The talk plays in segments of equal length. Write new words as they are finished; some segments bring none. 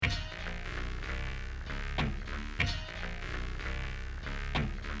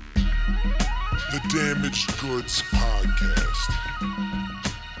The Damaged Goods Podcast.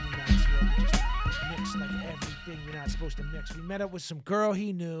 Mix like everything you're not supposed to mix. We met up with some girl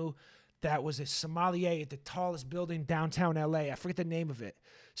he knew that was a sommelier at the tallest building downtown LA. I forget the name of it.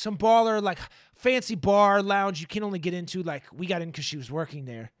 Some baller, like fancy bar, lounge you can only get into. Like we got in because she was working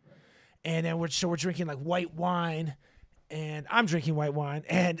there. And then we're drinking like white wine. And I'm drinking white wine,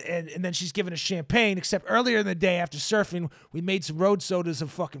 and then she's giving us champagne, except earlier in the day after surfing, we made some road sodas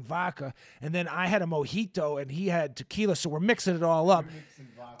of fucking vodka, and then I had a mojito, and he had tequila, so we're mixing it all up.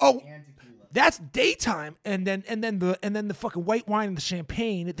 Oh, that's daytime, and then the fucking white wine and the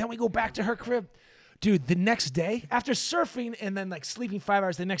champagne, then we go back to her crib. Dude, the next day, after surfing and then like sleeping 5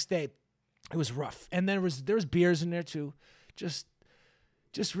 hours the next day, it was rough. And there was beers in there too. Just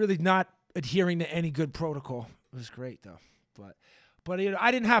really not adhering to any good protocol. It was great though, but you know,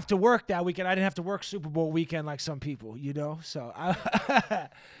 I didn't have to work that weekend. I didn't have to work Super Bowl weekend like some people, you know. So,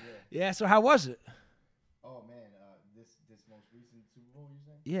 yeah. So how was it? Oh man, this most recent Super Bowl, you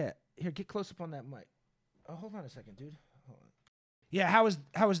saying? Yeah. Here, get close up on that mic. Oh, hold on a second, dude. Hold on. Yeah. How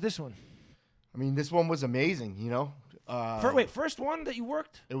was this one? I mean, this one was amazing. You know. First one that you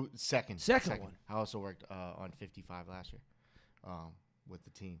worked? It was second one. I also worked on 55 last year, with the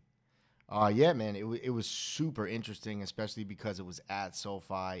team. Yeah, man, it was super interesting, especially because it was at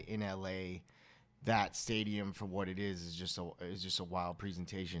SoFi in LA. That stadium, for what it is just a wild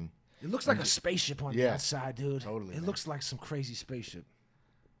presentation. It looks like a spaceship on the outside, dude. Totally. It looks like some crazy spaceship,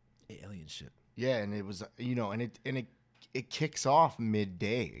 alien shit. Yeah, and it was, you know, and it kicks off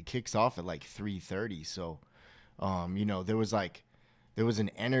midday. It kicks off at like 3:30. So, you know, there was an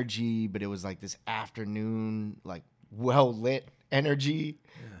energy, but it was like this afternoon, like well lit energy.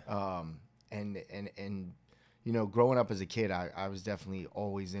 Yeah. And you know, growing up as a kid, I was definitely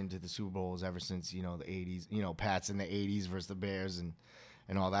always into the Super Bowls ever since, you know, the 80s, you know, Pats in the 80s versus the Bears and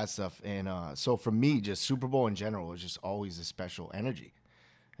all that stuff. And so for me, just Super Bowl in general was just always a special energy.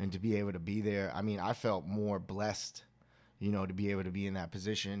 And to be able to be there, I mean, I felt more blessed, you know, to be able to be in that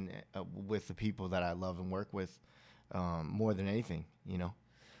position with the people that I love and work with more than anything, you know.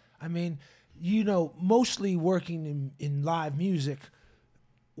 I mean, you know, mostly working in live music,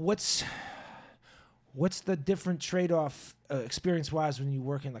 what's the different trade-off experience-wise when you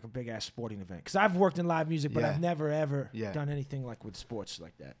work in like a big-ass sporting event? Because I've worked in live music, but I've never, ever done anything like with sports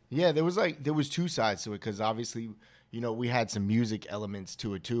like that. Yeah, there was two sides to it because obviously, you know, we had some music elements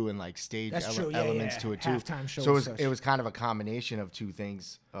to it too and like stage elements to it too. Halftime shows. So it was kind of a combination of two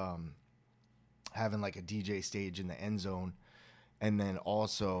things, having like a DJ stage in the end zone and then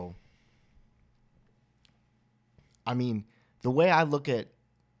also, I mean, the way I look at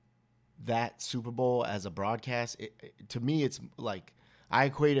that Super Bowl as a broadcast, to me, it's like I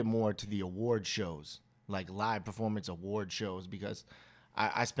equate it more to the award shows, like live performance award shows, because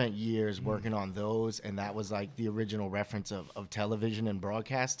I spent years working on those, and that was like the original reference of television and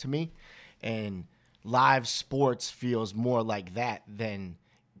broadcast to me. And live sports feels more like that than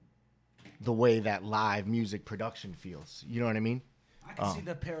the way that live music production feels. You know what I mean? I can see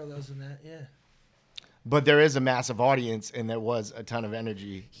the parallels in that, yeah. But there is a massive audience, and there was a ton of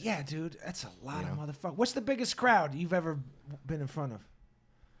energy. Yeah, dude, that's a lot of motherfuckers. What's the biggest crowd you've ever been in front of?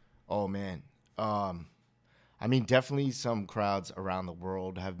 Oh, man. I mean, definitely some crowds around the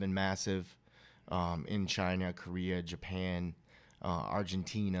world have been massive, in China, Korea, Japan,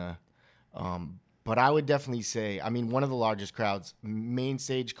 Argentina. But I would definitely say, I mean, one of the largest crowds, main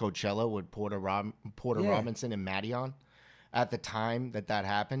stage Coachella with Porter Robinson and Madeon, at the time that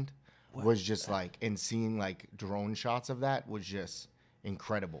happened. Was just like, and seeing like drone shots of that was just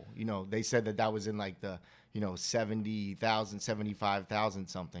incredible. You know, they said that was in like the, you know, 70,000, 75,000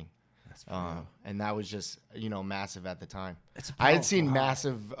 something. That's and that was just, you know, massive at the time. I had seen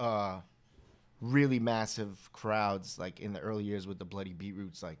massive, really massive crowds like in the early years with the Bloody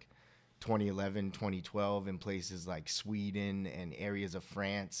Beetroots, like 2011, 2012 in places like Sweden and areas of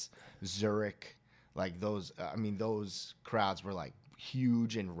France, Zurich, like those, I mean, those crowds were like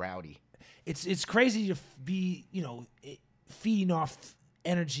huge and rowdy. It's crazy to be, you know, feeding off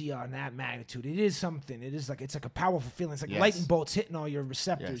energy on that magnitude. It is something. It is like, it's like a powerful feeling. It's like lightning bolts hitting all your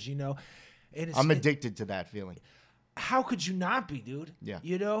receptors, you know. And I'm addicted to that feeling. How could you not be, dude? Yeah.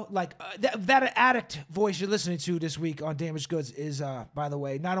 You know, like that addict voice you're listening to this week on Damaged Goods is, by the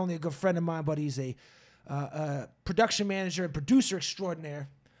way, not only a good friend of mine, but he's a production manager and producer extraordinaire.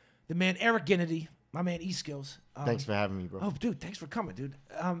 The man Eric Ginnity. My man E-Skills. Thanks for having me, bro. Oh, dude, thanks for coming, dude.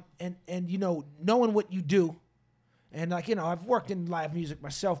 And you know, knowing what you do, and like, you know, I've worked in live music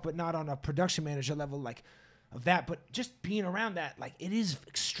myself, but not on a production manager level like of that. But just being around that, like, it is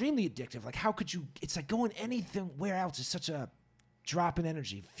extremely addictive. Like, how could you? It's like going anywhere else is such a drop in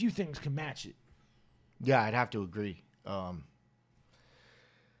energy. Few things can match it. Yeah, I'd have to agree.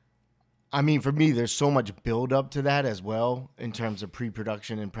 I mean, for me, there's so much build up to that as well in terms of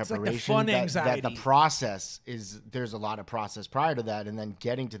pre-production and like preparation. the fun anxiety. That the process there's a lot of process prior to that, and then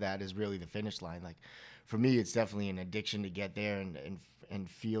getting to that is really the finish line. Like for me, it's definitely an addiction to get there and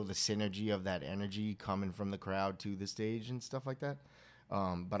feel the synergy of that energy coming from the crowd to the stage and stuff like that.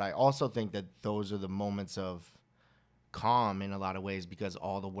 But I also think that those are the moments of calm in a lot of ways because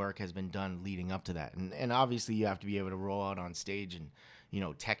all the work has been done leading up to that. And obviously you have to be able to roll out on stage and,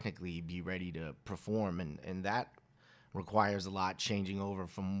 technically be ready to perform. And that requires a lot changing over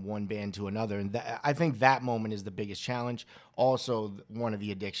from one band to another. And I think that moment is the biggest challenge. Also, one of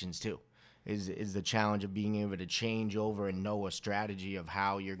the addictions too, is the challenge of being able to change over and know a strategy of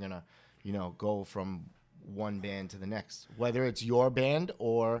how you're going to, go from one band to the next, whether it's your band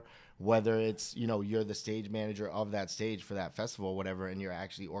or whether it's, you're the stage manager of that stage for that festival or whatever, and you're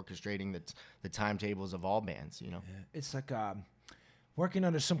actually orchestrating the timetables of all bands, Yeah. It's like working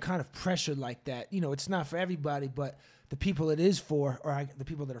under some kind of pressure like that. It's not for everybody, but the people it is for, or the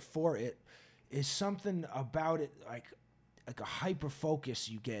people that are for it, is something about it like a hyper focus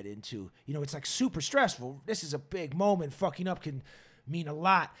you get into. It's like super stressful. This is a big moment. Fucking up can mean a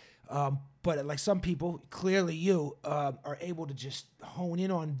lot. But like some people, clearly you, are able to just hone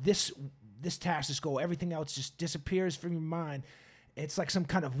in on this task, this goal. Everything else just disappears from your mind. It's like some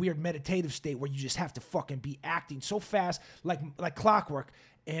kind of weird meditative state where you just have to fucking be acting so fast, like clockwork,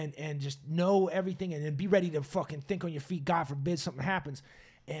 and just know everything and then be ready to fucking think on your feet. God forbid something happens.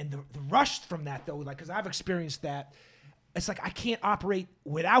 And the rush from that though, like, cause I've experienced that. It's like I can't operate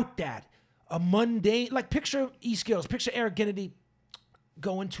without that. A mundane, like picture E-Skills, picture Eric Kennedy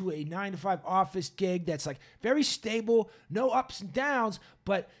going to a 9-to-5 office gig that's like very stable, no ups and downs,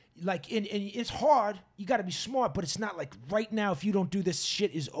 but like and it's hard. You got to be smart, but it's not like right now. If you don't do this,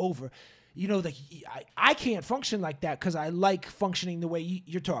 shit is over. Like I can't function like that because I like functioning the way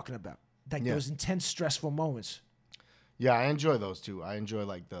you're talking about, like those intense, stressful moments. Yeah, I enjoy those too. I enjoy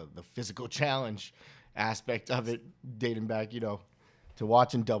like the physical challenge aspect of it, dating back, to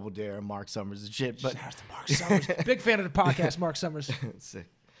watching Double Dare and Mark Summers and shit. But shout out to Mark Summers, big fan of the podcast, Mark Summers. Sick.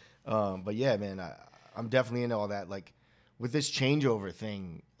 But yeah, man, I'm definitely into all that. Like with this changeover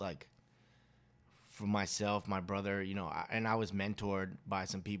thing, like for myself, my brother, and I was mentored by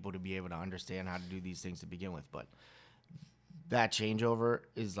some people to be able to understand how to do these things to begin with. But that changeover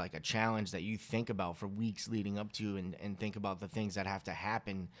is like a challenge that you think about for weeks leading up to and think about the things that have to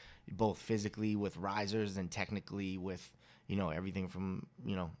happen both physically with risers and technically with, everything from,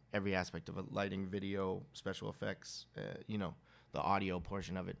 every aspect of it, lighting, video, special effects, the audio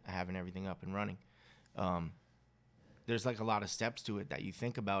portion of it, having everything up and running. There's like a lot of steps to it that you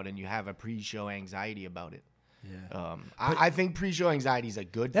think about and you have a pre-show anxiety about it. Yeah. I think pre-show anxiety is a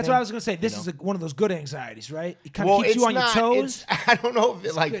good That's thing. what I was going to say. This is one of those good anxieties, right? It kind of keeps you on your toes. I don't know if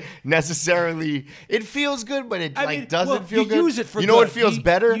it good. Necessarily, it feels good, but it doesn't feel good. You use it for good. What feels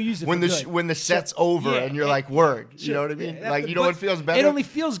better? When the set's over and you're like, word. Sure. You know what I mean? Yeah, what feels better? It only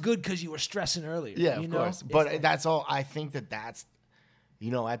feels good because you were stressing earlier. Yeah, of course. But that's all. I think that's,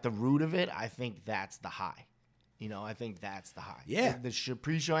 at the root of it, I think that's the high. I think that's the high. Yeah. The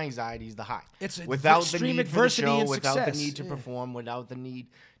pre-show anxiety is the high. It's without the extreme need adversity for the show, and without success. the need to perform, without the need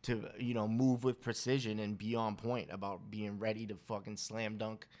to, move with precision and be on point about being ready to fucking slam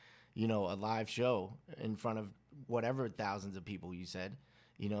dunk, a live show in front of whatever thousands of people you said,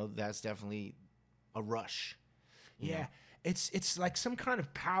 that's definitely a rush. Yeah. It's like some kind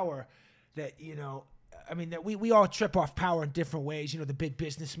of power that, that we all trip off power in different ways. The big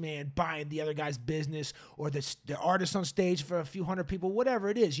businessman buying the other guy's business, or the artist on stage for a few hundred people, whatever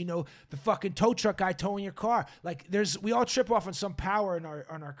it is. The fucking tow truck guy towing your car. Like we all trip off on some power in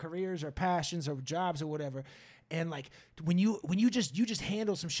our careers, our passions, our jobs, or whatever. And like when you just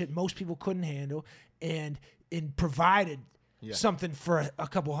handle some shit most people couldn't handle, and provided something for a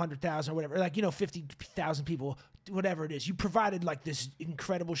couple 100,000 or whatever, like 50,000 people. Whatever it is, you provided like this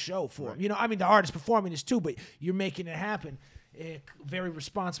incredible show for them. The artist performing this too, but you're making it happen. A very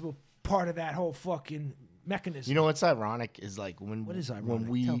responsible part of that whole fucking mechanism. What's ironic is like what is ironic?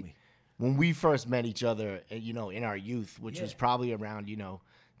 Tell me. When we first met each other, in our youth, which was probably around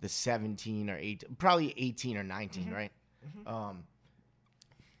the 17 or 18, probably 18 or 19, right?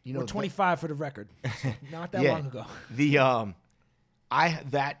 Mm-hmm. We're 25 for the record, not that long ago.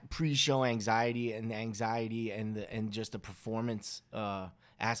 That pre-show anxiety and just the performance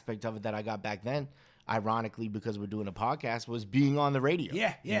aspect of it that I got back then, ironically, because we're doing a podcast, was being on the radio.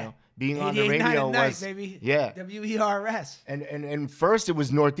 Yeah. being on the 88.9 radio at night, was baby. yeah. WERS. And first it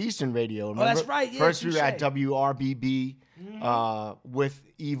was Northeastern Radio. Remember? Oh, that's right. Yeah, first we were at touche. WRBB with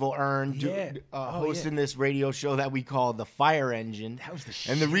Evil Earn Yeah. hosting this radio show that we called The Fire Engine. That was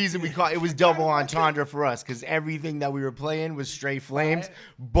the And the shit, reason we dude. called it was double entendre for us because everything that we were playing was straight flames,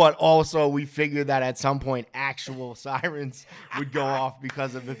 but also we figured that at some point actual sirens would go off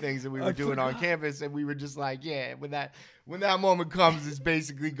because of the things that we were doing on campus, and we were just like, yeah, when that moment comes, it's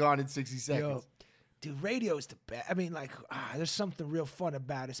basically gone in 60 seconds. Yo, dude, radio is the best. I mean, like, there's something real fun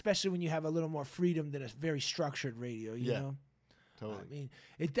about it, especially when you have a little more freedom than a very structured radio, you know? Totally. I mean,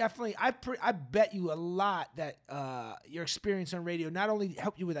 it definitely, I bet you a lot that your experience on radio not only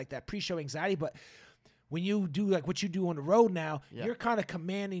helped you with, like, that pre-show anxiety, but when you do, like, what you do on the road now, you're kind of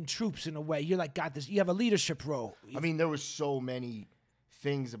commanding troops in a way. You're, like, got this, you have a leadership role. I mean, there were so many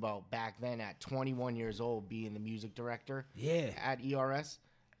things about back then at 21 years old being the music director at ERS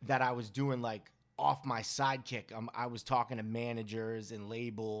that I was doing, like, off my sidekick. I was talking to managers and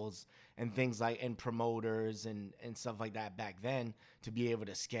labels and things like, and promoters and stuff like that back then to be able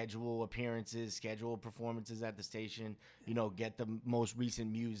to schedule appearances, schedule performances at the station, you know, get the most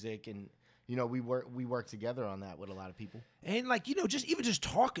recent music. And, you know, we work together on that with a lot of people. And, like, you know, just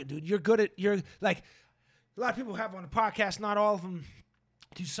talking, dude, you're like, a lot of people have on the podcast, not all of them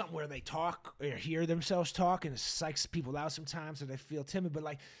do something where they talk or hear themselves talk, and it psychs people out sometimes, or they feel timid. But,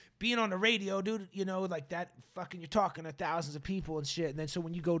 like, being on the radio, dude, you know, like that fucking, you're talking to thousands of people and shit. And then so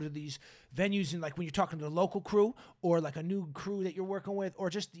when you go to these venues and, like, when you're talking to the local crew or, like, a new crew that you're working with, or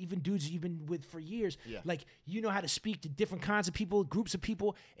just even dudes you've been with for years, like, you know how to speak to different kinds of people, groups of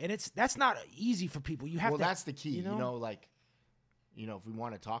people, and that's not easy for people. You have to. Well, that's the key. You know, like, you know, if we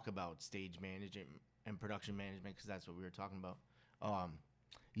want to talk about stage management and production management, because that's what we were talking about.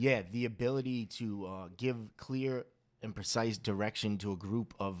 Yeah, the ability to give clear and precise direction to a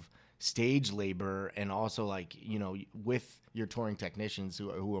group of stage labor, and also, like, you know, with your touring technicians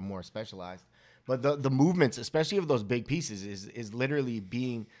who are more specialized. But the movements, especially of those big pieces, is literally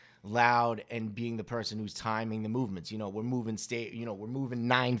being loud and being the person who's timing the movements. You know, we're moving we're moving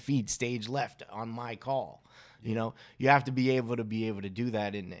 9 feet stage left on my call. You know, you have to be able to do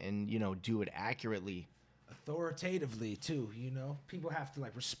that and you know, do it accurately. Authoritatively too, you know, people have to,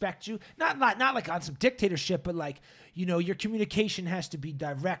 like, respect you, not like on some dictatorship, but, like, you know, your communication has to be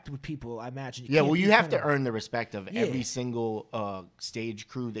direct with people, I imagine. You have to earn the respect of every single stage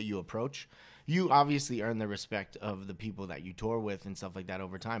crew that you approach. You obviously earn the respect of the people that you tour with and stuff like that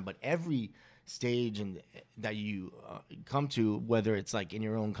over time, but every stage and that you come to, whether it's, like, in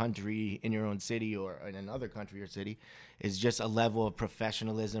your own country, in your own city, or in another country or city, is just a level of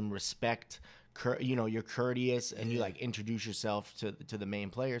professionalism, respect. You know, you're courteous and you, like, introduce yourself to the main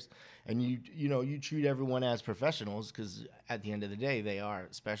players, and you treat everyone as professionals, because at the end of the day they are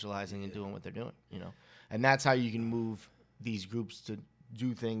specializing in doing what they're doing, you know, and that's how you can move these groups to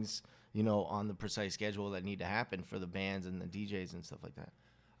do things, you know, on the precise schedule that need to happen for the bands and the DJs and stuff like that.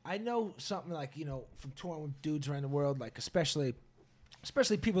 I know something, like, you know, from touring with dudes around the world, like, especially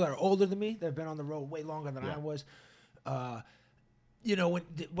people that are older than me, that have been on the road way longer than I was. You know,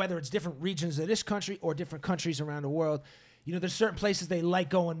 whether it's different regions of this country or different countries around the world, you know, there's certain places they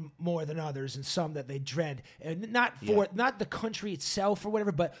like going more than others, and some that they dread, and not the country itself or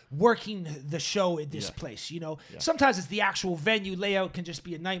whatever, but working the show in this place. You know, sometimes it's the actual venue layout can just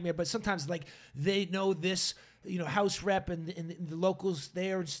be a nightmare, but sometimes, like, they know this, you know, house rep and the locals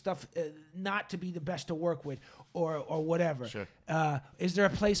there and stuff, not to be the best to work with or whatever. Sure. Is there a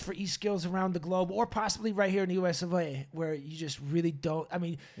place for e-skills around the globe, or possibly right here in the US of A, where you just really don't, I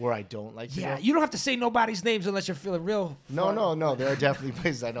mean... Where I don't like to go? You don't have to say nobody's names unless you're feeling real fun. No. There are definitely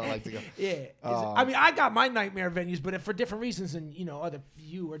places I don't like to go. I mean, I got my nightmare venues, but for different reasons than, you know,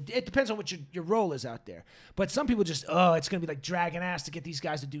 it depends on what your role is out there. But some people just, it's going to be like dragging ass to get these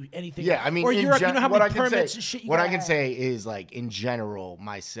guys to do anything. Yeah, I mean, or you know how many permits and shit you What I gotta can have. say is, like, in general,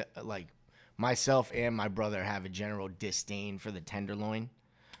 myself and my brother have a general disdain for the Tenderloin.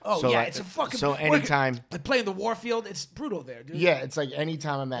 Oh, so, yeah, like, it's a fucking... So anytime... Like playing the Warfield, it's brutal there, dude. Yeah, it's like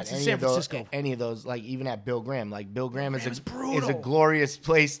anytime I'm at That's in San Francisco. any of those, like even at Bill Graham. Like Bill Graham is a brutal. glorious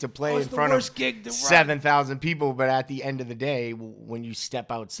place to play it's in the front worst of gig to run. 7,000 people. But at the end of the day, when you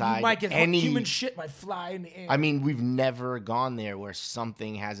step outside, You might get human shit might fly in the air. I mean, we've never gone there where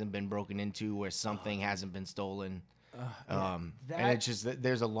something hasn't been broken into, where something hasn't been stolen. And it's just that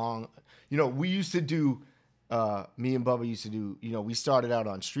there's a long, you know, we used to do, me and Bubba used to do, you know, we started out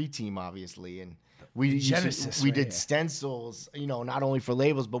on Street Team, obviously, and Genesis we right did here. stencils, not only for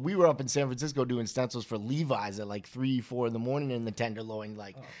labels, but we were up in San Francisco doing stencils for Levi's at like 3-4 in the morning in the Tenderloin,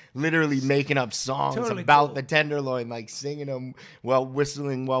 like literally making up songs Totally about cool. the Tenderloin, like singing them while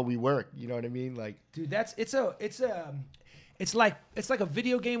whistling while we work. You know what I mean? Like, Dude, it's like a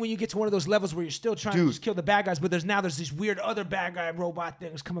video game when you get to one of those levels where you're still trying to Dude. just kill the bad guys, but there's these weird other bad guy robot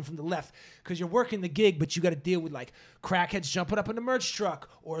things coming from the left because you're working the gig, but you got to deal with like crackheads jumping up in the merch truck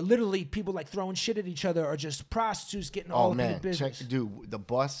or literally people like throwing shit at each other or just prostitutes getting all oh up in the man, business. dude, the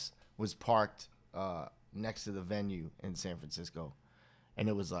bus was parked next to the venue in San Francisco, and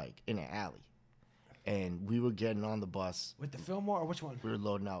it was like in an alley, and we were getting on the bus. With the Fillmore or which one? We were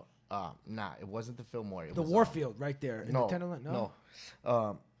loading out. Nah, it wasn't the Fillmore. It The was, Warfield right there in no, the Tenderloin? No.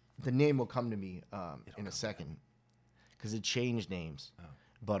 The name will come to me in a second because it changed names. Oh.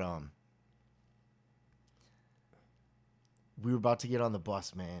 But we were about to get on the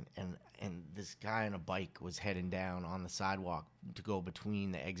bus, man, and this guy on a bike was heading down on the sidewalk to go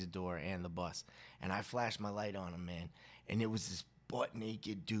between the exit door and the bus, and I flashed my light on him, man, and it was this butt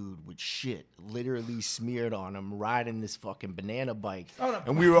naked dude with shit literally smeared on him riding this fucking banana bike. Oh, no.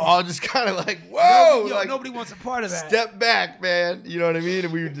 And we were all just kind of like, whoa, Yo, like, nobody wants a part of that. step back, man. You know what I mean?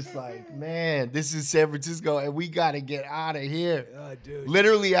 And we were just like, man, this is San Francisco and we got to get out of here. Oh, dude.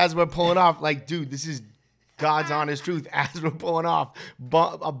 Literally as we're pulling off, like, dude, this is God's honest truth. As we're pulling off,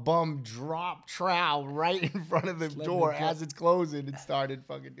 a bum drop trowel right in front of the door as it's closing and started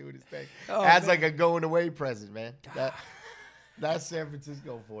fucking doing his thing. Oh, as man. like a going away present, man. That's San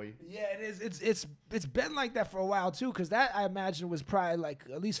Francisco for you. Yeah, it is. It's been like that for a while too, because that I imagine was probably like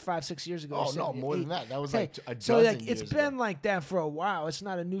at least 5-6 years ago. Oh, or no, 7, more 8. than that. That was Hey, like a so dozen like it's years been ago. like that for a while. It's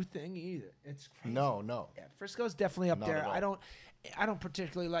not a new thing either. It's crazy. No. Yeah, Frisco's definitely up Not there. at all. I don't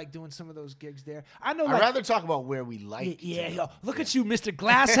particularly like doing some of those gigs there. I know. I'd Like, rather talk about where we like. yeah, to yo, go. look at you, Mr.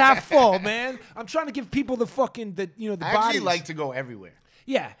 Glass Half Full, man. I'm trying to give people the fucking the I bodies. actually like to go everywhere.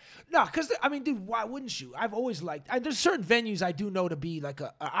 Yeah, no, because I mean, dude, why wouldn't you? I've always liked. There's certain venues I do know to be like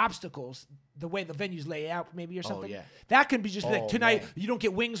obstacles. The way the venues lay out, maybe or something. yeah. That can be just Oh, like tonight. man. You don't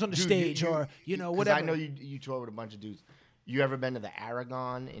get wings on the Dude, stage, or whatever. I know you tour with a bunch of dudes. You ever been to the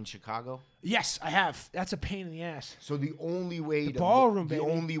Aragon in Chicago? Yes, I have. That's a pain in the ass. So the only way ballroom, the baby.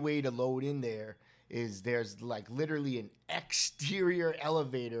 only way to load in there is there's like literally an exterior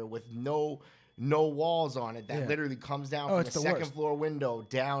elevator with no walls on it that Yeah. literally comes down Oh, from the it's the second worst. floor window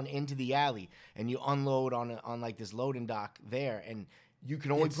down into the alley, and you unload on like this loading dock there, and you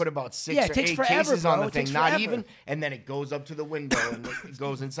can only put about 6 yeah, or it takes 8 forever, cases bro. on the It thing, takes not forever. even, and then it goes up to the window and it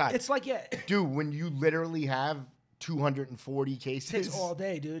goes inside. It's like Dude, when you literally have 240 It cases, takes all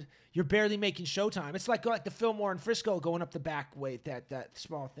day, dude. You're barely making showtime. It's like the Fillmore in Frisco going up the back way, that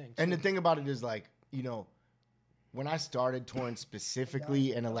small thing. and the thing about it is, like, when I started touring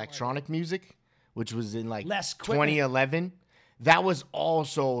specifically in electronic music, which was in like Less equipment. 2011, that was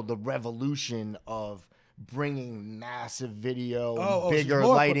also the revolution of bringing massive video, Oh, and bigger so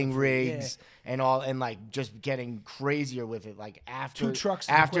more lighting equipment for it, rigs, and all, and like just getting crazier with it. Like after 2 trucks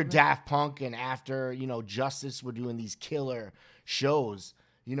of after equipment. Daft Punk and after Justice were doing these killer shows,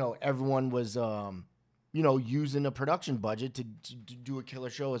 everyone was using a production budget to do a killer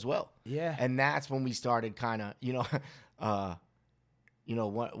show as well. Yeah. And that's when we started kind of,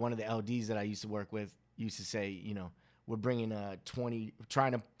 one of the LDs that I used to work with used to say, we're bringing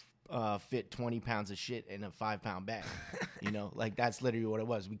trying to fit 20 pounds of shit in a 5-pound bag. Like that's literally what it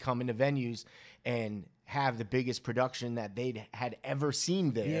was. We come into venues and have the biggest production that they'd had ever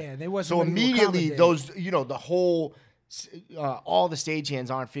seen there. Yeah, they wasn't so ready to immediately accommodate. those, the whole, all the stagehands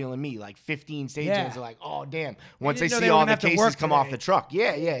aren't feeling me. Like 15 stagehands Yeah. are like, oh damn. Once they didn't know see they were all gonna the have to cases work come off today. the truck.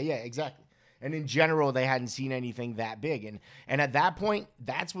 Yeah, exactly. And in general, they hadn't seen anything that big. And at that point,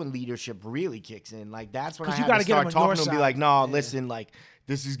 that's when leadership really kicks in. Like, that's when I 'Cause you had to gotta get 'em start on your talking to them and be side. like, no, Yeah. listen, like,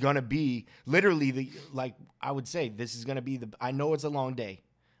 this is going to be literally I would say, this is going to be I know it's a long day,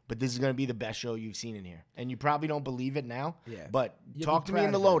 but this is going to be the best show you've seen in here. And you probably don't believe it now, Yeah. but You'll talk be to me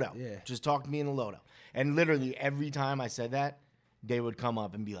in the proud of loadout. that, yeah. Just talk to me in the loadout. And literally every time I said that, they would come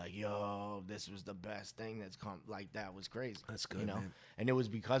up and be like, yo, this was the best thing that's come. Like, that was crazy. That's good, man. And it was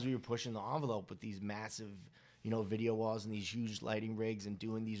because we were pushing the envelope with these massive, video walls and these huge lighting rigs and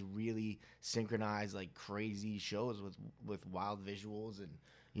doing these really synchronized, like, crazy shows with wild visuals and,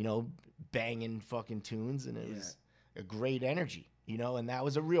 banging fucking tunes. And it was a great energy, and that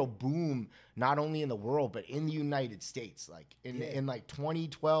was a real boom, not only in the world, but in the United States. Like, in like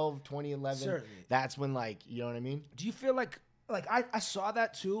 2012, 2011, Certainly. that's when, like, you know what I mean? Do you feel like I saw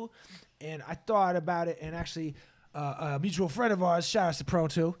that too, and I thought about it, and actually a mutual friend of ours, shout out to Pro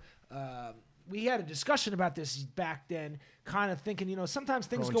too, we had a discussion about this back then, kind of thinking, you know, sometimes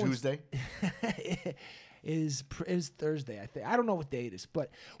things On go Tuesday. is Thursday, I think. I don't know what day it is,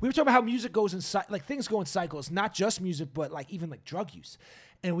 but we were talking about how music goes in like things go in cycles, not just music, but like even like drug use.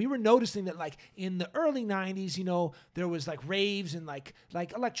 And we were noticing that like in the early 90s, you know, there was like raves and like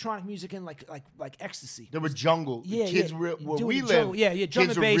electronic music and like ecstasy. There was jungle. Yeah, Kids yeah. where Doing we jungle. live. Yeah, drum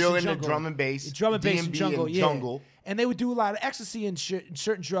kids and bass were real and into jungle. drum and bass. Drum and bass and D&B jungle, and yeah. jungle. And they would do a lot of ecstasy and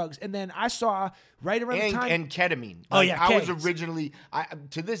certain drugs. And then I saw right around the time. And ketamine. Oh, yeah, I K. was originally,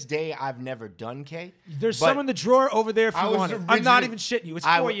 to this day, I've never done K. There's but some in the drawer over there if I you was want it. I'm not originally- even shitting you. It's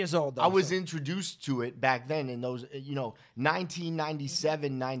I 4 w- years old, though. I was so. introduced to it back then in those,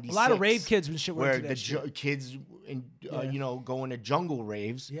 1997, 96. A lot of rave kids and shit were where into that the shit. kids, Yeah. going to jungle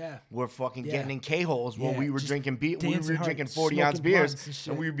raves. Yeah. Were fucking Yeah. getting in K-holes while Yeah, we were just drinking beer. We dancing were hard, drinking 40-ounce smoking beers. blunts and shit.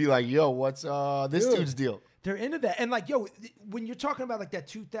 And we would be like, yo, what's this Dude. dude's deal? They're into that. And like, yo, when you're talking about like that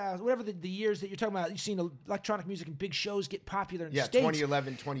 2000, whatever the years that you're talking about, you've seen electronic music and big shows get popular in Yeah, the States.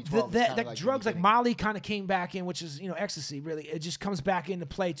 2011, 2012. That drugs like Molly kind of came back in, which is, you know, ecstasy really. It just comes back into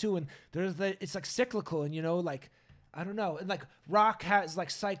play too. And it's like cyclical and, you know, like, I don't know. And like rock has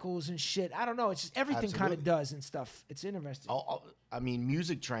like cycles and shit. I don't know. It's just everything kind of Absolutely. does and stuff. It's interesting. I mean,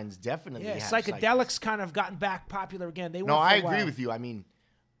 music trends definitely Yeah, have psychedelics kind of gotten back popular again. They No, went for I a agree while. with you. I mean,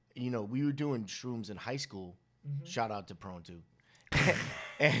 we were doing shrooms in high school. Mm-hmm. Shout out to Prone 2.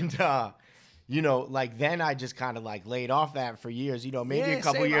 And, like then I just kind of like laid off that for years, maybe Yeah, a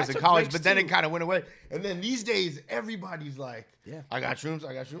couple same. years I in took college, breaks but then too. it kind of went away. And then these days, everybody's like, Yeah. I got shrooms.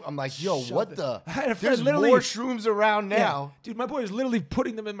 I'm like, yo, Shove what it. the? I had a friend There's literally- more shrooms around Yeah. now. Dude, my boy was literally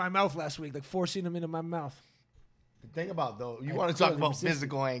putting them in my mouth last week, like forcing them into my mouth. The thing about those, you I want to talk clearly about resisted.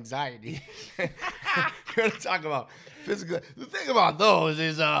 physical anxiety. You're going to talk about physical. The thing about those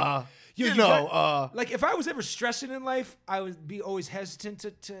is, Like if I was ever stressing in life, I would be always hesitant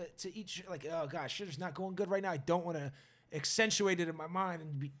to eat shit. Like, oh gosh, shit is not going good right now. I don't want to accentuate it in my mind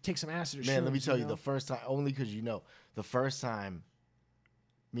and take some acid or Man, let me shrooms, tell you, know? the first time, only because the first time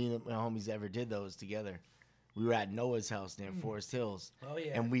me and my homies ever did those together, we were at Noah's house near Forest Hills. Oh,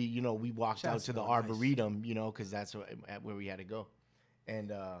 yeah. And we walked Shout out out to to the Noah, nice. Arboretum, because that's where we had to go.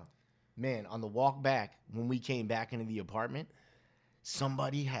 And, man, on the walk back, when we came back into the apartment,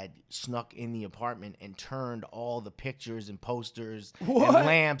 somebody had snuck in the apartment and turned all the pictures and posters What? and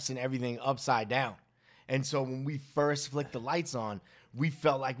lamps and everything upside down. And so when we first flicked the lights on, we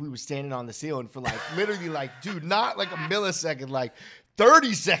felt like we were standing on the ceiling for like literally like, dude, not like a millisecond, like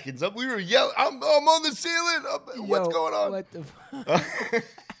 30 seconds. We were yelling, I'm on the ceiling. What's Yo, going on? What the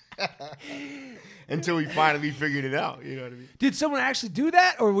Until we finally figured it out. You know what I mean? Did someone actually do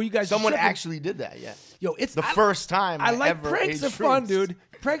that, or were you guys? just Someone tripping? actually did that, yeah. Yo, it's The first time I like ever pranks ate are fun, shrooms. dude.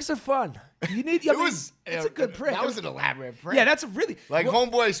 Pranks are fun. You need. It's a good prank. That was an elaborate prank. Yeah, that's a really like well,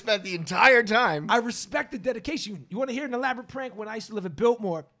 homeboy spent the entire time. I respect the dedication. You want to hear an elaborate prank? When I used to live in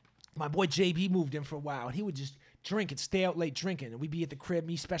Biltmore, my boy JB moved in for a while, and he would just drink and stay out late drinking. And we'd be at the crib,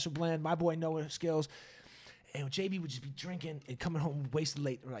 me, Special Blend, my boy Noah Skills. And JB would just be drinking and coming home wasted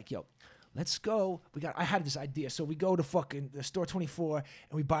late. We're like, yo, let's go. I had this idea. So we go to fucking the Store 24 and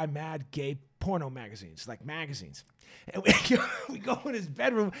we buy mad gay porno magazines, like magazines. And we go in his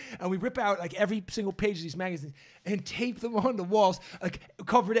bedroom and we rip out like every single page of these magazines and tape them on the walls, like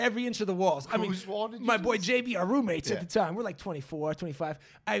covered every inch of the walls. Whose wall did you my do boy this? JB, our roommates Yeah. at the time, we're like 24, 25.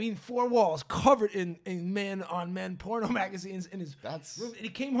 I mean, 4 walls covered in men on men porno magazines in his That's- room. And he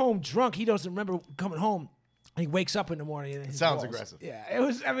came home drunk. He doesn't remember coming home. He wakes up in the morning. And his sounds walls. aggressive. Yeah, it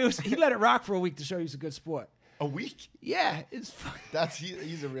was. I mean, he let it rock for a week to show he was a good sport. A week? Yeah, it's fun.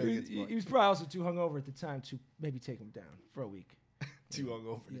 He's a really good sport. He was probably also too hungover at the time to maybe take him down for a week. Too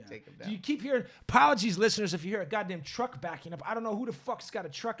hungover Yeah. to take him Do down. you keep hearing apologies, listeners, if you hear a goddamn truck backing up? I don't know who the fuck's got a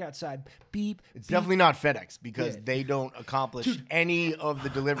truck outside. Beep. It's beep. definitely not FedEx because Yeah. they don't accomplish any of the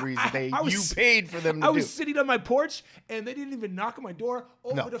deliveries that I was- you paid for them to I do. was sitting on my porch and they didn't even knock on my door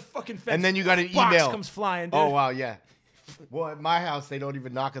over No. the fucking fence. And then you got an Box email. comes flying. Dude. Oh wow, yeah. Well, at my house, they don't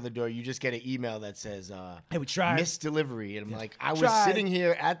even knock on the door. You just get an email that says, Hey, we tried. missed delivery. And I'm like, I was Tried. sitting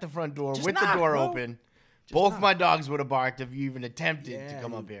here at the front door Just with knock, the door bro. open. Both my dogs would have barked if you even attempted Yeah, to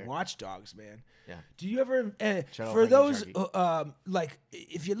come up dude, here. Watchdogs, man. Yeah. Do you ever, Shout out for Frankie those, Sharkey. like,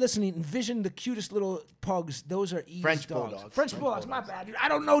 if you're listening, envision the cutest little pugs. Those are Eve's French dogs. bulldogs. French bulldogs, my bad, dude. I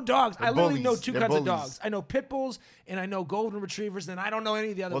don't know dogs. I literally know bullies. 2 They're kinds of bullies. dogs. I know pit bulls and I know golden retrievers, and I don't know any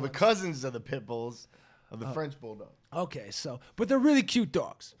of the other Well, the ones. cousins of the pit bulls of Oh. the French bulldog. Okay, so, but they're really cute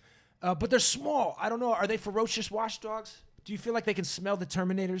dogs. But they're small. I don't know. Are they ferocious watchdogs? Do you feel like they can smell the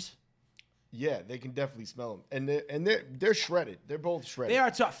Terminators? Yeah, they can definitely smell them, and they're shredded. They're both shredded. They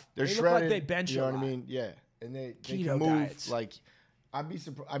are tough. They're they shredded. look like they bench You know a what I lot. mean? Yeah, and they Keto can move diets. like. I'd be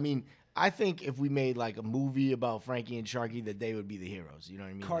surprised. I mean, I think if we made like a movie about Frankie and Sharky, that they would be the heroes. You know what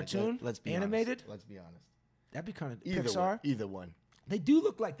I mean? Cartoon? Let's be Animated? Honest. Let's be honest. That'd be kind of Either Pixar. one. Either one. They do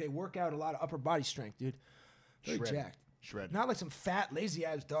look like they work out a lot of upper body strength, dude. Very Shredded. jacked. Shredded. Not like some fat, lazy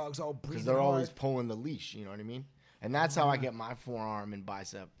ass dogs all breathing Because they're hard. always pulling the leash. You know what I mean? And that's how I get my forearm and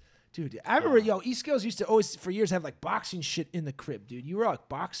bicep. Dude, I remember, East Coast used to always, for years, have like boxing shit in the crib, dude. You were like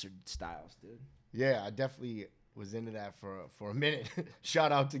boxer styles, dude. Yeah, I definitely was into that for a minute.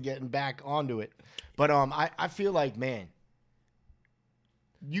 Shout out to getting back onto it. But I feel like, man,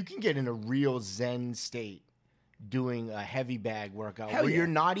 you can get in a real zen state doing a heavy bag workout Hell where yeah. you're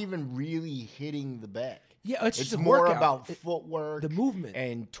not even really hitting the bag. Yeah, it's just a more workout. about footwork, the movement.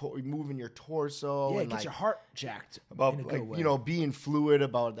 and moving your torso. Yeah, and it gets like, your heart jacked. about in a good like, way. you know, being fluid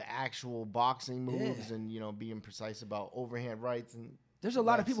about the actual boxing moves, Yeah. and you know, being precise about overhand rights. And There's a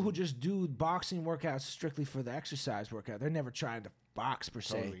lot of lefts people who and- just do boxing workouts strictly for the exercise workout. They're never trying to box per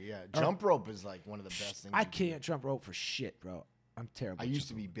se. totally, yeah. Jump rope is like one of the best things. I you can do. can't jump rope for shit, bro. I'm terrible. I at used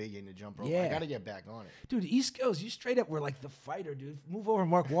to jumping be big into jump rope. Yeah. I got to get back on it. Dude, East Coast, you straight up were like the fighter, dude. Move over,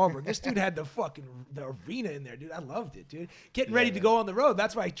 Mark Wahlberg. This dude had the arena in there, dude. I loved it, dude. Getting ready to go on the road.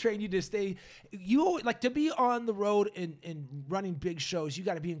 That's why I trained you to stay. You always, like to be on the road and running big shows. You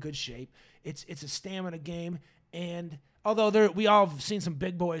got to be in good shape. It's a stamina game, and although we all have seen some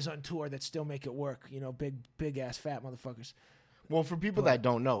big boys on tour that still make it work. You know, big ass fat motherfuckers. Well, for people that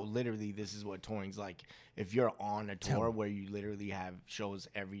don't know, literally, this is what touring's like. If you're on a tour where you literally have shows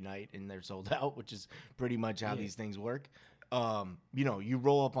every night and they're sold out, which is pretty much how these things work, you know, you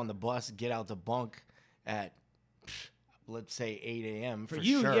roll up on the bus, get out the bunk at, let's say, 8 a.m. for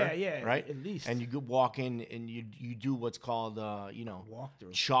you, sure. yeah, right? at least. And you could walk in and you do what's called, you know,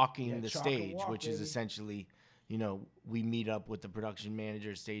 Walkthrough. chalking Yeah, the chalk and stage, walk, which is baby. essentially, you know, we meet up with the production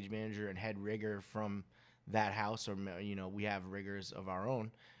manager, stage manager, and head rigger from that house, or you know, we have riggers of our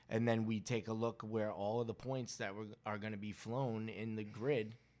own, and then we take a look where all of the points that are going to be flown in the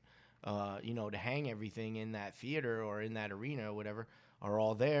grid, you know, to hang everything in that theater or in that arena or whatever, are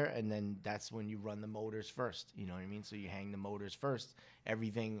all there, and then that's when you run the motors first. You know what I mean? So you hang the motors first.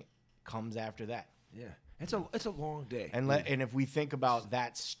 Everything comes after that. Yeah, it's a long day. And and if we think about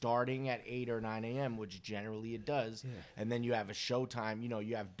that starting at 8 or 9 a.m., which generally it does, and then you have a show time, you know,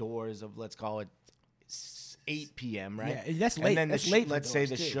 you have doors of, let's call it 8 p.m., right? Yeah, that's late. And then That's late for let's say doors,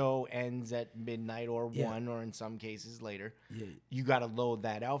 the too. show ends at midnight or 1, or in some cases later. Yeah. You got to load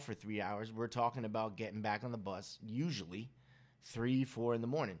that out for 3 hours. We're talking about getting back on the bus, usually 3, 4 in the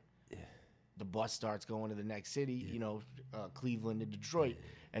morning. The bus starts going to the next city, you know, Cleveland to Detroit.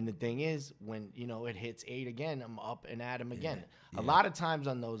 And the thing is, when, you know, it hits 8 again, I'm up and at 'em again. A lot of times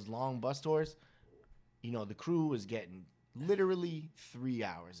on those long bus tours, you know, the crew is getting literally 3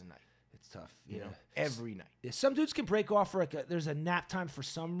 hours a night, It's tough. you know, every night. Yeah, some dudes can break off for like there's a nap time for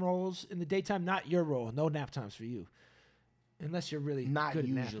some roles in the daytime. Not your role. No nap times for you, unless you're really Not good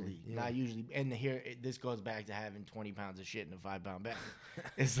at napping. usually. Yeah. Not usually. And this goes back to having 20 pounds of shit in a 5-pound bag.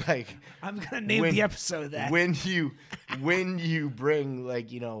 It's like, I'm gonna name when- the episode that. when you bring,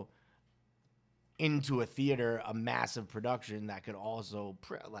 like, you know, into a theater a massive production that could also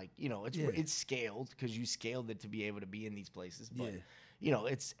like, you know, it's scaled because you scaled it to be able to be in these places, but Yeah. you know,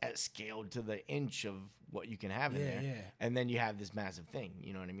 it's scaled to the inch of what you can have in Yeah, there. yeah. And then you have this massive thing,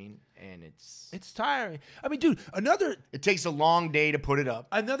 you know what I mean? And It's tiring. I mean, dude, it takes a long day to put it up,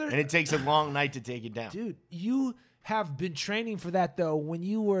 and another it takes a long night to take it down. dude. You have been training for that though. When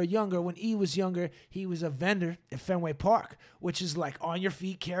you were younger, when E was younger, he was a vendor at Fenway Park, which is like on your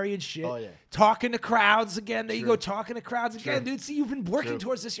feet, carrying shit, Oh, yeah. talking to crowds again. There you go, talking to crowds again, True. dude. See, you've been working True.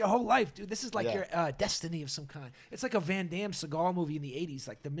 towards this your whole life, dude. This is like Yeah. your destiny of some kind. It's like a Van Damme Seagal movie in the '80s,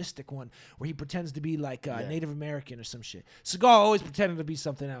 like the Mystic one, where he pretends to be like Native American or some shit. Seagal always pretended to be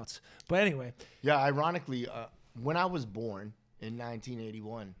something else. But anyway, Yeah, ironically, when I was born in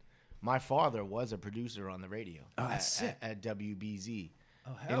 1981, my father was a producer on the radio that's sick. at WBZ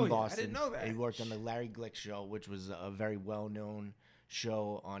hell in yeah. I Boston. didn't know that. He worked on the Larry Glick Show, which was a very well-known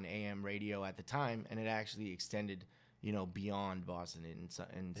show on AM radio at the time, and it actually extended, you know, beyond Boston.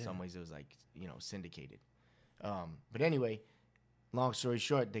 In some ways, it was like, you know, syndicated. But anyway, long story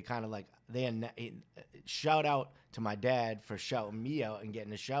short, they kind of like shout out to my dad for shouting me out and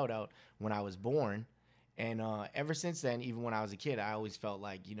getting a shout out when I was born. And ever since then, even when I was a kid, I always felt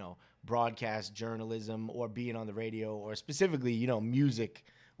like, you know, broadcast journalism or being on the radio, or specifically, you know,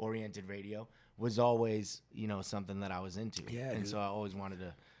 music-oriented radio, was always, you know, something that I was into. Yeah, and dude. so I always wanted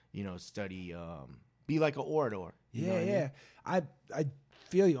to, you know, study, be like an orator. You know yeah, what I mean? yeah. I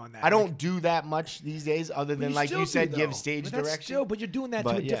feel you on that. I don't do that much these days, other than, like you said, give stage but direction. But you're doing that to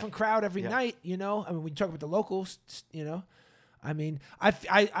But a yeah. different crowd every Yeah. night, you know? I mean, when you talk about the locals, you know? I mean,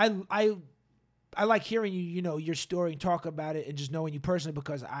 I like hearing your story and talk about it and just knowing you personally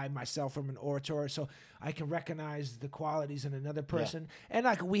because I myself am an orator, so I can recognize the qualities in another person. And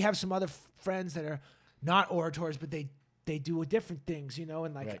like we have some other friends that are not orators, but they do different things,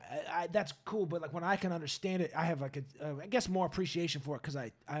 and like that's cool. But like when I can understand it, I have like I guess more appreciation for it because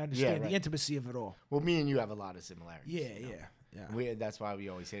I understand the intimacy of it all. Well, me and you have a lot of similarities. Yeah. That's why we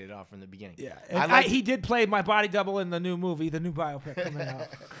always hit it off from the beginning. Yeah, and he did play my body double in the new movie, the new biopic coming out.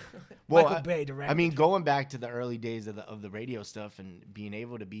 Well, Michael Bay directed. I mean, going back to the early days of the radio stuff and being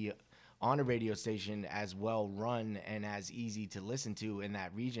able to be on a radio station as well run and as easy to listen to in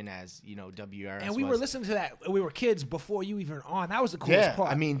that region as WRS. And we were listening to that. We were kids before you even on. That was the coolest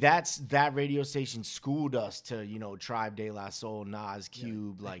part. I mean, that radio station schooled us to Tribe De La Soul, Nas,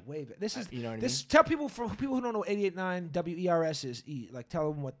 Cube, like wave it. This is what I mean? Tell people who don't know 88.9 WERS is. Like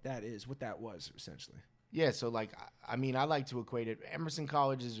tell them what that is, what that was essentially. Yeah, so like I mean, I like to equate it. Emerson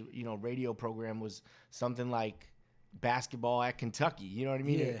College's radio program was something like basketball at Kentucky, you know what I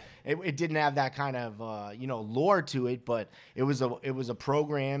mean? Yeah. It didn't have that kind of lore to it, but it was a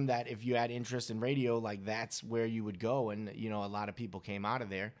program that if you had interest in radio, like that's where you would go, and a lot of people came out of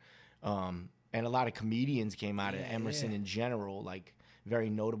there, and a lot of comedians came out of Emerson in general, like very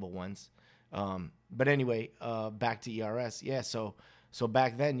notable ones. But anyway, back to ERS, So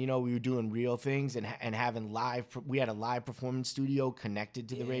back then, we were doing real things and having we had a live performance studio connected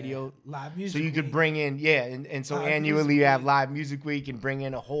to the radio. Live music. So you could bring in, and so annually you have live music week and bring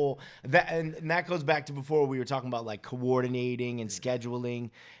in a whole, and that goes back to before we were talking about like coordinating and scheduling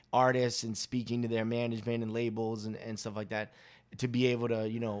artists and speaking to their management and labels and stuff like that. To be able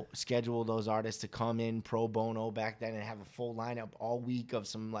to, schedule those artists to come in pro bono back then and have a full lineup all week of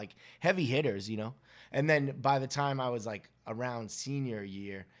some like heavy hitters, And then by the time I was like around senior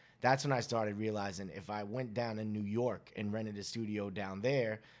year, that's when I started realizing if I went down to New York and rented a studio down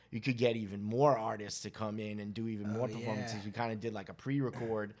there, you could get even more artists to come in and do even more performances. We kind of did like a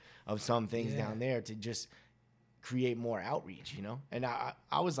pre-record of some things down there to just create more outreach, And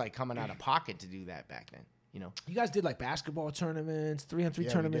I was like coming out of pocket to do that back then. You guys did like basketball tournaments, 3-on-3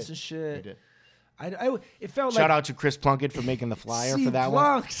 tournaments and shit. We did. It felt Shout like out to Chris Plunkett for making the flyer for that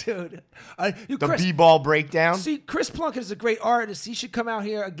one. Dude. The B-ball breakdown. See, Chris Plunkett is a great artist. He should come out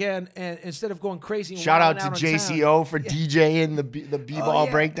here again and instead of going crazy. And Shout out wilding to on JCO town. for DJing the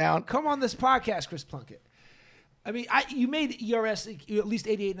B-ball breakdown. Come on this podcast, Chris Plunkett. I mean, you made ERS, at least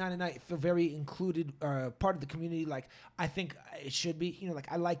 88.9 a night, feel very included, part of the community. Like, I think it should be.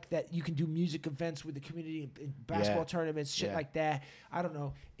 Like, I like that you can do music events with the community, and basketball tournaments, shit like that. I don't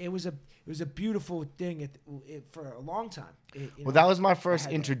know. It was a beautiful thing for a long time. That was my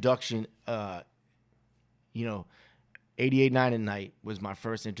first introduction. 88.9 a night was my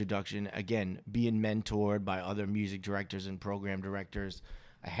first introduction. Again, being mentored by other music directors and program directors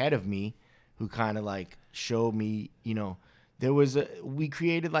ahead of me, who kind of like showed me, we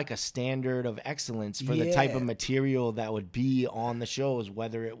created like a standard of excellence for the type of material that would be on the shows,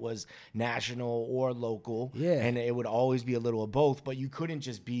 whether it was national or local. And it would always be a little of both, but you couldn't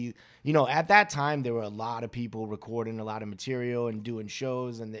just be, at that time there were a lot of people recording a lot of material and doing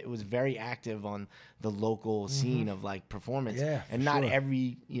shows, and it was very active on the local scene of like performance. And not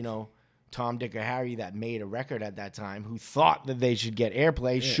every, Tom, Dick, or Harry that made a record at that time who thought that they should get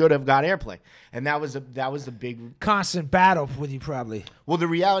airplay should have got airplay, and that was the big constant battle with you probably. Well, the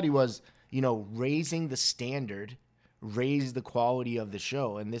reality was, raising the standard, raise the quality of the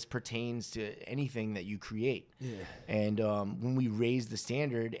show, and this pertains to anything that you create. And when we raised the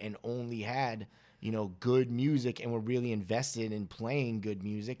standard and only had good music, and were really invested in playing good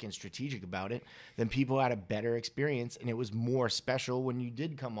music and strategic about it, then people had a better experience, and it was more special when you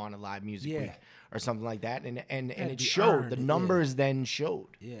did come on a live music week or something like that, and it showed. The numbers then showed.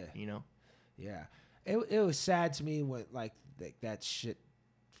 Yeah. It was sad to me when like that shit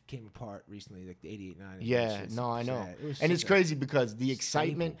came apart recently, like the 88.9. I know. And it's crazy because the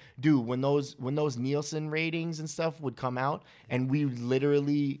excitement, dude, when those Nielsen ratings and stuff would come out, and we would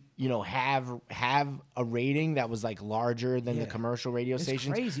literally, have a rating that was like larger than the commercial radio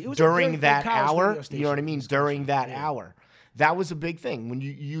stations during that hour. You know what I mean? During that hour. That was a big thing. When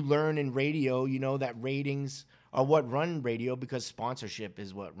you learn in radio, that ratings are what run radio, because sponsorship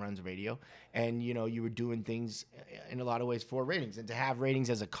is what runs radio. And, you were doing things in a lot of ways for ratings. And to have ratings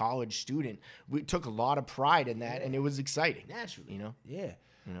as a college student, we took a lot of pride in that, and it was exciting. Naturally. Yeah.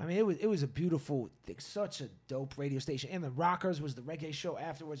 I mean, it was a beautiful thing, such a dope radio station. And the Rockers was the reggae show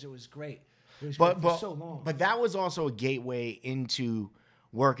afterwards. It was great. It was great for so long. But that was also a gateway into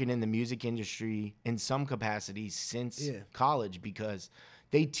working in the music industry in some capacity since college, because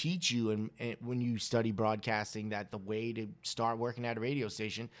they teach you, and when you study broadcasting, that the way to start working at a radio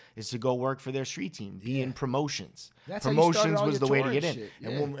station is to go work for their street team, be in promotions. That's how you started Promotions all was your the way to touring get in. shit.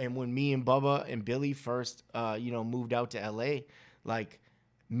 And when me and Bubba and Billy first, moved out to LA, like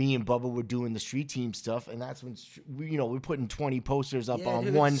me and Bubba were doing the street team stuff, and that's when we're putting 20 posters up on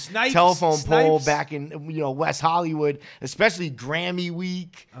dude, one Snipes, telephone pole Snipes. back in West Hollywood, especially Grammy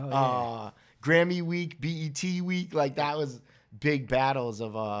Week, Grammy Week, BET Week, like that was big battles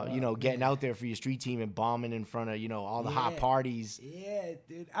of getting out there for your street team and bombing in front of all the hot parties. Yeah,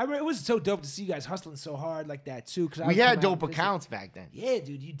 dude. I remember it was so dope to see you guys hustling so hard like that too. Cause We had dope accounts back then. Yeah,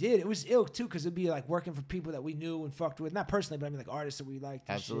 dude, you did. It was ill too, because it'd be like working for people that we knew and fucked with. Not personally, but I mean like artists that we liked.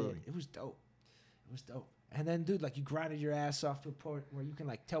 And Absolutely. shit. It was dope. It was dope. And then, dude, like you grinded your ass off to a point where you can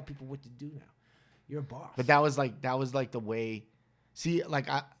like tell people what to do now. You're a boss. But that was like the way. See, like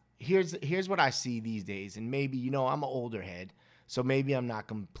here's what I see these days, and maybe I'm an older head, so maybe I'm not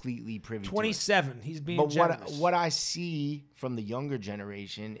completely privy to it. 27. He's being But generous. what I see from the younger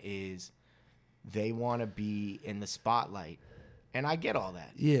generation is they want to be in the spotlight, and I get all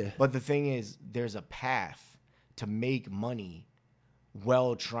that. Yeah. But the thing is, there's a path to make money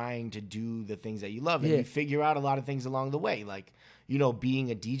while trying to do the things that you love, and Yeah. you figure out a lot of things along the way. Like being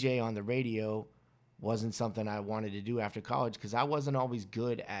a DJ on the radio wasn't something I wanted to do after college because I wasn't always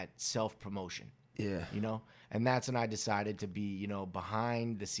good at self-promotion. Yeah. And that's when I decided to be,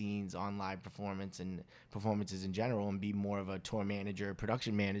 behind the scenes on live performance and performances in general, and be more of a tour manager,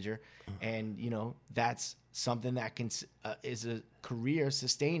 production manager. And, that's something that is a career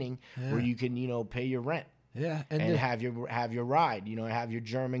sustaining where you can, pay your rent. Yeah. And have your ride, have your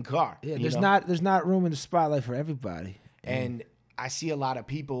German car. Yeah, there's not room in the spotlight for everybody. And I see a lot of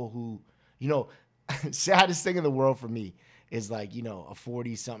people who, saddest thing in the world for me is like, a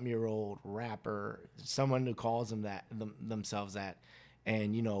 40-something-year-old rapper, someone who calls themselves that,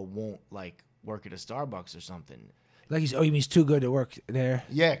 and, won't like work at a Starbucks or something. Like he's too good to work there.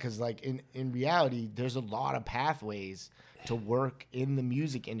 Yeah, because like in reality, there's a lot of pathways to work in the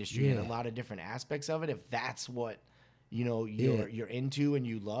music industry and a lot of different aspects of it. If that's what you're into and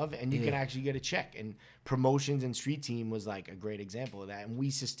you love, and you can actually get a check. And promotions and street team was like a great example of that. And we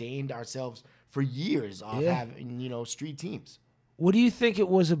sustained ourselves for years off having street teams. What do you think it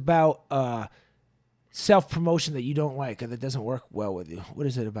was about self-promotion that you don't like or that doesn't work well with you? What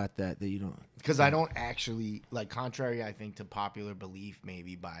is it about that you don't? Because I don't actually, like, contrary, I think, to popular belief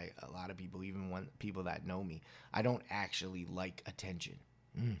maybe by a lot of people, even people that know me, I don't actually like attention.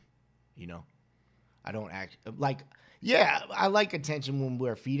 I don't I like attention when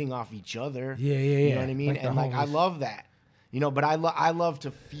we're feeding off each other. Yeah. You know what I mean? Like and like I homies. love that. But I love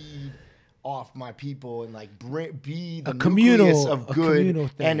to feed off my people and like be the nucleus of good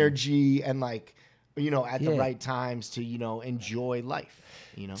energy and like at the right times to enjoy life.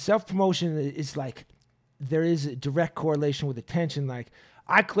 Self-promotion is like there is a direct correlation with attention. Like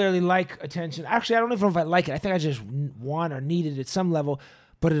I clearly like attention. Actually, I don't even know if I like it. I think I just want or need it at some level.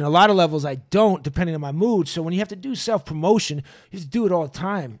 But in a lot of levels, I don't, depending on my mood. So when you have to do self-promotion, you have to do it all the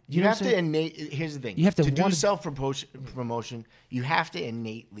time. You have to here's the thing. You have to do self-promotion, you have to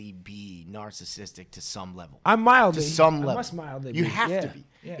innately be narcissistic to some level. I'm mildly. To some level. I must mildly You be. have Yeah. to be.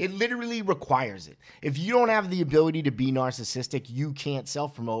 Yeah. It literally requires it. If you don't have the ability to be narcissistic, you can't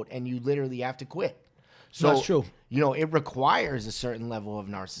self-promote, and you literally have to quit. So That's true. It requires a certain level of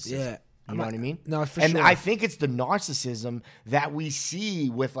narcissism. Yeah. You know what I mean? No, for and sure. I think it's the narcissism that we see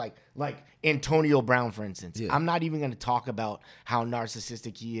with like Antonio Brown, for instance. Yeah. I'm not even going to talk about how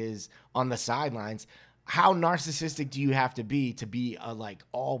narcissistic he is on the sidelines. How narcissistic do you have to be a like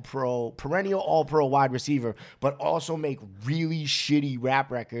perennial all-pro wide receiver, but also make really shitty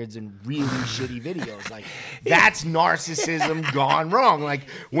rap records and really shitty videos? Like that's narcissism gone wrong. Like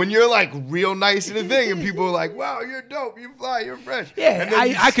when you're like real nice in a thing and people are like, "Wow, you're dope, you fly, you're fresh." Yeah, and then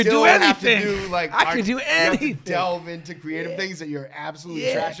you I could do still have to anything. do, like, I could do you have to anything. delve into creative things that you're absolutely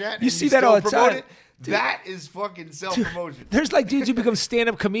Yeah. trash at. You and see that still all the promote time. it. That is fucking self-promotion. There's like dudes who become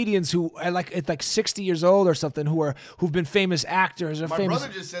stand-up comedians who are like at like 60 years old or something who've been famous actors or My famous.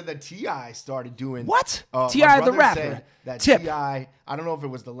 brother just said that T.I. started doing What? my T.I. the brother rapper. said that Tip. T.I. I don't know if it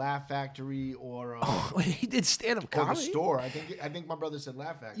was the Laugh Factory or He did stand-up or the comedy. store. I think my brother said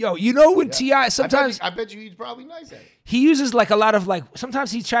Laugh Factory. Yo, you know when T.I. sometimes I bet you he's probably nice at it. he uses like a lot of like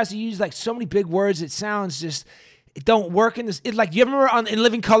sometimes he tries to use like so many big words it sounds just it don't work in this. It like you remember on In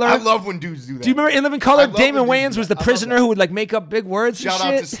Living Color? I love when dudes do that. Do you remember In Living I Color? love Damon when dudes Wayans do was that. the I love prisoner that. who would like make up big words Shout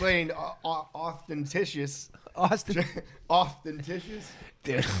and out shit. to Slane, Authentitious. Austin. Authentitious.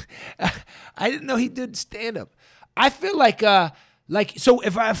 Dude, I didn't know he did stand up. I feel like Like, so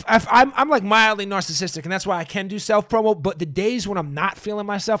if I'm like mildly narcissistic, and that's why I can do self promo. But the days when I'm not feeling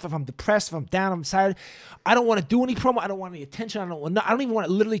myself, if I'm depressed, if I'm down, I'm tired, I don't want to do any promo. I don't want any attention. I don't even want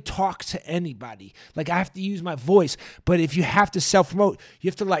to literally talk to anybody. Like, I have to use my voice. But if you have to self promote, you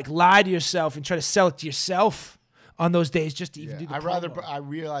have to like lie to yourself and try to sell it to yourself on those days just to even do the promo. I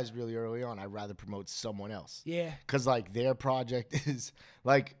realized really early on, I'd rather promote someone else. Yeah. Because like their project is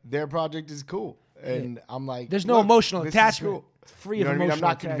cool. And I'm like, there's no look, emotional this is attachment. cool. It's free You know of what I mean? emotional I'm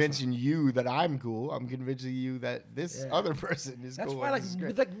not attachment. convincing you that I'm cool. I'm convincing you that this other person is That's cool. why, and like, this is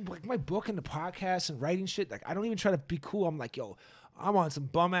great. with like my book and the podcast and writing shit, like, I don't even try to be cool. I'm like, yo, I'm on some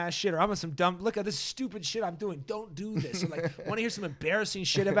bum ass shit, or I'm on some dumb. Look at this stupid shit I'm doing. Don't do this. Or like, want to hear some embarrassing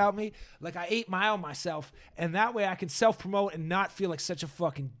shit about me? Like, I 8 Mile myself, and that way I can self promote and not feel like such a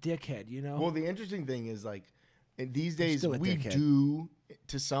fucking dickhead. You know? Well, the interesting thing is, like, these days still a we dickhead. do,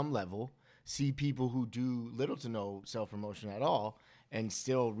 to some level, see people who do little to no self-promotion at all and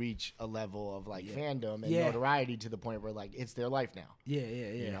still reach a level of, like, fandom and notoriety to the point where, like, it's their life now. Yeah.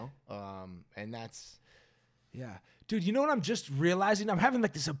 You know? And that's... Yeah. Dude, you know what I'm just realizing? I'm having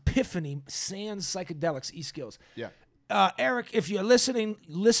like this epiphany, sans psychedelics, e-skills. Yeah. Eric, if you're listening,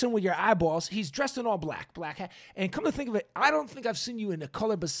 listen with your eyeballs. He's dressed in all black hat. And come to think of it, I don't think I've seen you in a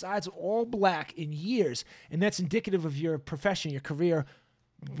color besides all black in years. And that's indicative of your profession, your career.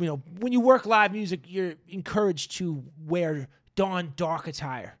 You know, when you work live music, you're encouraged to wear don dark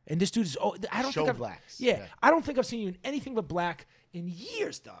attire. And this dude is, I don't Show think I've, blacks. Yeah, I don't think I've seen you in anything but black in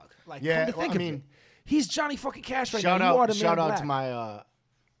years, dog. Like, Yeah, come to well, think I of mean, it. He's Johnny fucking Cash right shout now. You are out, the man shout out black. to my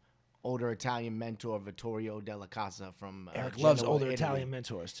older Italian mentor, Vittorio Della Casa from Eric loves Genoa, older Italy. Italian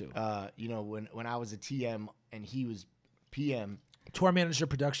mentors too. You know, when I was a TM and he was PM, Tour manager,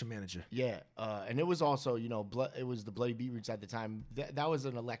 production manager. yeah, and it was also, you know, it was the Bloody Beetroots at the time. That was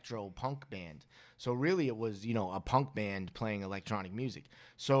an electro punk band. So really it was, you know, a punk band playing electronic music.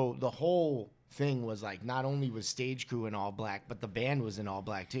 So the whole thing was like, not only was stage crew in all black, but the band was in all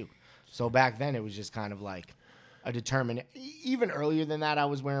black too. So back then it was just kind of like a determined, even earlier than that, I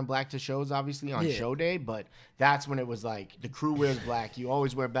was wearing black to shows, obviously, on show day, but that's when it was like, the crew wears black, you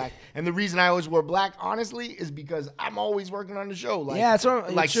always wear black. And the reason I always wore black, honestly, is because I'm always working on the show. Like, Yeah, it's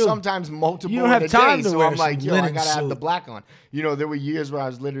like true. sometimes multiple You don't have in a time day, to so wear I'm like, some yo, I linen gotta have the suit. black on. You know, there were years where I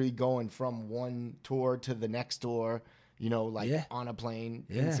was literally going from one tour to the next tour, you know, like on a plane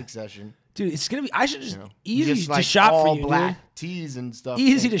in succession. Dude, it's gonna be. I should just You know, easy just to like shop all for you, black dude. tees and stuff.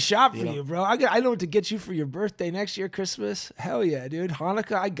 Easy and, to shop for you know. you, bro. I know what to get you for your birthday next year, Christmas. Hell yeah, dude.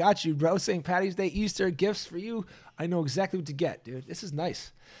 Hanukkah, I got you, bro. St. Patty's Day, Easter, gifts for you. I know exactly what to get, dude. This is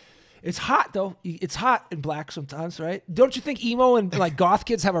nice. It's hot though. It's hot in black sometimes, right? Don't you think emo and like goth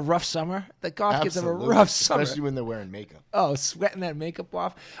kids have a rough summer? Like goth kids have a Absolutely. rough summer. Especially when they're wearing makeup. Oh, sweating that makeup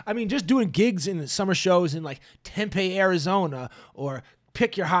off. I mean, just doing gigs in the summer shows in like Tempe, Arizona, or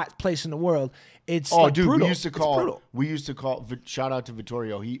pick your hot place in the world. It's Oh, like dude, brutal. we used to It's call. brutal. Shout out to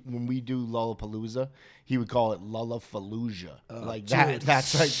Vittorio. When we do Lollapalooza, he would call it Lullafalooza. Like that. dude.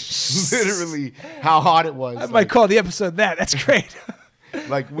 That's like literally how hot it was. I might call the episode that. That's great.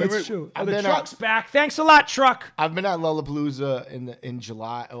 Like we That's were. true. Oh, I've the been truck's back. Thanks a lot, truck. I've been at Lollapalooza in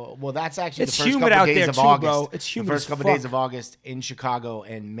July. Well, that's actually It's the first humid couple out days there of too, August. bro. It's humid The first as couple fuck. days of August in Chicago,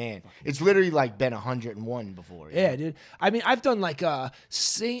 and man, it's literally like been 101 before. you Yeah, know? dude. I mean, I've done like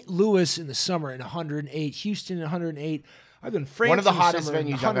St. Louis in the summer in 108, Houston in 108. I've done France. One of the in hottest summer in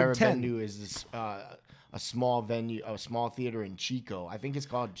venues I've ever 110. been to is this a small venue, a small theater in Chico. I think it's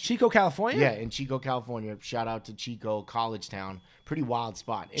called Chico, California. Yeah, in Chico, California. Shout out to Chico, college town. Pretty wild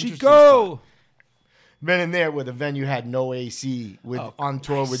spot. Interesting Chico. spot. Been in there where the venue had no AC with on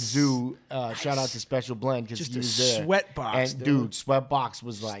tour with Zoo. Shout out to Special Blend because Just he a was there. Sweatbox, And dude. Sweatbox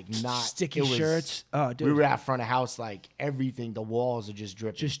was like not Sticky it was- shirts. Oh, dude. We were at front of house, like everything. The walls are just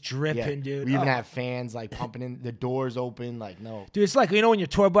dripping. Just dripping, dude. We even Oh. have fans like pumping in. The doors open. Like no. Dude, it's like, you know, when your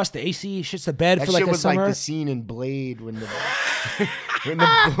tour bus, the AC shits the bed That for like shit a was summer. like the scene in Blade when the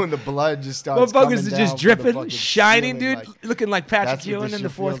when the blood just starts Motherfuckers coming are down just from the dripping, fucking shining, ceiling, dude. like, looking like Patrick that's what Ewing this in the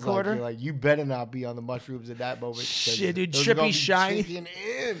shit fourth feels like. quarter. You're like, you better not be on the mushrooms at that moment. 'cause Shit, dude, those are gonna trippy, be shiny. kicking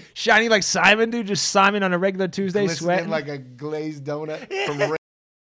in. Shining like Simon, dude. Just Simon on a regular Tuesday, Glistening sweating. like a glazed donut from